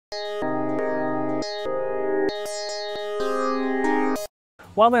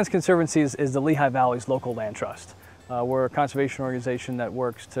Wildlands Conservancy is the Lehigh Valley's local land trust. We're a conservation organization that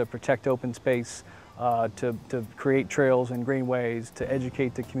works to protect open space, to create trails and greenways, to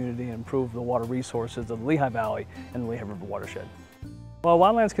educate the community and improve the water resources of the Lehigh Valley and the Lehigh River watershed. Well,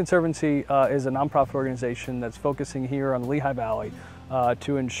 Wildlands Conservancy is a nonprofit organization that's focusing here on the Lehigh Valley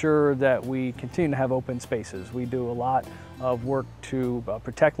to ensure that we continue to have open spaces. We do a lot of work to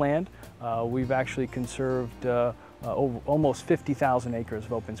protect land. We've actually conserved almost 50,000 acres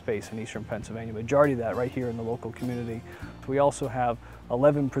of open space in eastern Pennsylvania, majority of that right here in the local community. We also have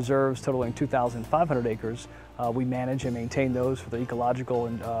 11 preserves totaling 2,500 acres. We manage and maintain those for the ecological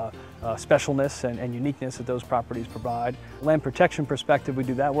and specialness and uniqueness that those properties provide. Land protection perspective, we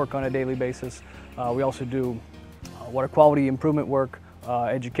do that work on a daily basis. We also do water quality improvement work,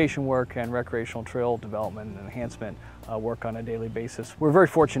 education work, and recreational trail development and enhancement work on a daily basis. We're very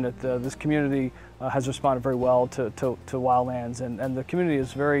fortunate. This community has responded very well to Wildlands, and the community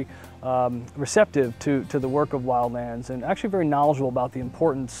is very receptive to the work of Wildlands and actually very knowledgeable about the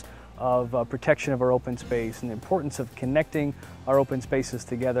importance of protection of our open space and the importance of connecting our open spaces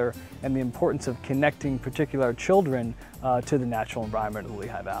together and the importance of connecting particular children to the natural environment of the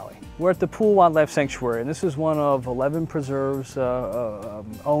Lehigh Valley. We're at the Pool Wildlife Sanctuary, and this is one of 11 preserves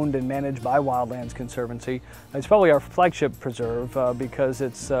owned and managed by Wildlands Conservancy. It's probably our flagship preserve because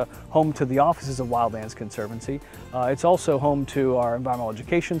it's home to the offices of Wildlands Conservancy. It's also home to our Environmental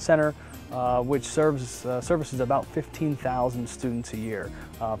Education Center, which services about 15,000 students a year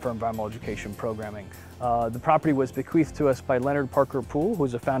for environmental education programming. The property was bequeathed to us by Leonard Parker Poole, who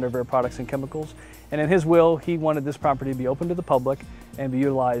is a founder of Air Products and Chemicals, and in his will he wanted this property to be open to the public and be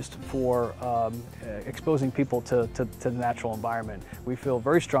utilized for exposing people to the natural environment. We feel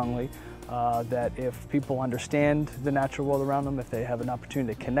very strongly that if people understand the natural world around them, if they have an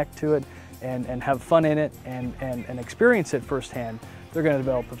opportunity to connect to it and have fun in it and experience it firsthand, they're going to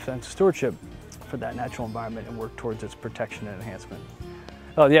develop a sense of stewardship for that natural environment and work towards its protection and enhancement.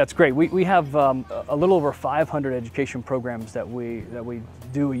 Oh yeah, it's great. We have a little over 500 education programs that we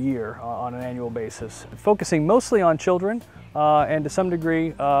do a year on an annual basis, focusing mostly on children and to some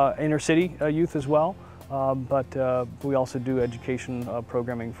degree inner city youth as well. But we also do education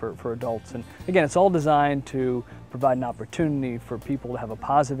programming for adults. And again, it's all designed to provide an opportunity for people to have a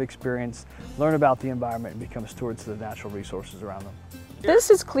positive experience, learn about the environment, and become stewards of the natural resources around them.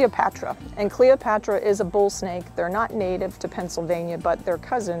 This is Cleopatra, and Cleopatra is a bull snake. They're not native to Pennsylvania, but their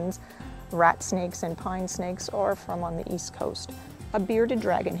cousins, rat snakes and pine snakes, are from on the East Coast. A bearded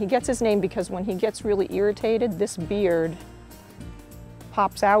dragon. He gets his name because when he gets really irritated, this beard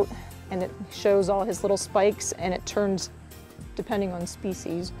pops out and it shows all his little spikes, and it turns, depending on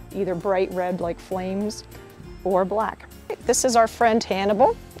species, either bright red like flames or black. This is our friend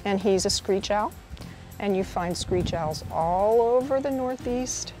Hannibal, and he's a screech owl. And you find screech owls all over the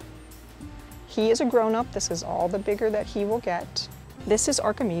Northeast. He is a grown-up. This is all the bigger that he will get. This is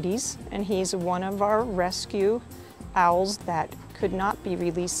Archimedes, and he's one of our rescue owls that could not be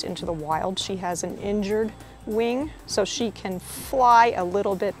released into the wild. She has an injured wing, so she can fly a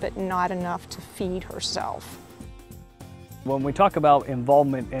little bit, but not enough to feed herself. When we talk about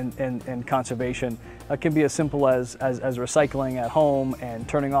involvement in conservation, it can be as simple as recycling at home and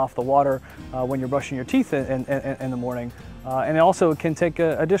turning off the water when you're brushing your teeth in the morning. And it also can take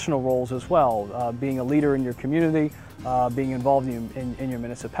additional roles as well, being a leader in your community, being involved in your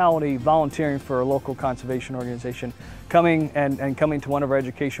municipality, volunteering for a local conservation organization, coming to one of our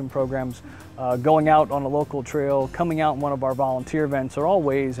education programs, going out on a local trail, coming out in one of our volunteer events are all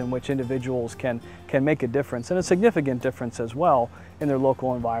ways in which individuals can make a difference, and a significant difference as well in their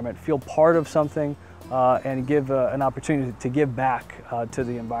local environment, feel part of something, and give an opportunity to give back to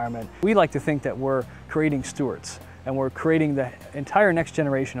the environment. We like to think that we're creating stewards, and we're creating the entire next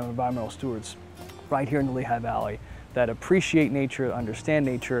generation of environmental stewards right here in the Lehigh Valley that appreciate nature, understand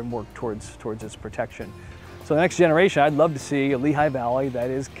nature, and work towards its protection. So the next generation, I'd love to see a Lehigh Valley that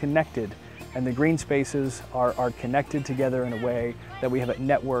is connected, and the green spaces are connected together in a way that we have a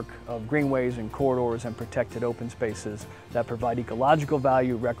network of greenways and corridors and protected open spaces that provide ecological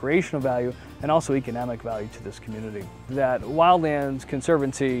value, recreational value, and also economic value to this community. That Wildlands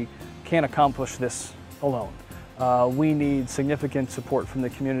Conservancy can't accomplish this alone. We need significant support from the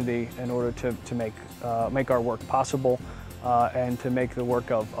community in order to make our work possible and to make the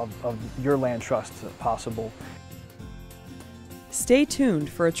work of your land trust possible. Stay tuned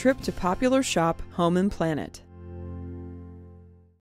for a trip to popular shop Home and Planet.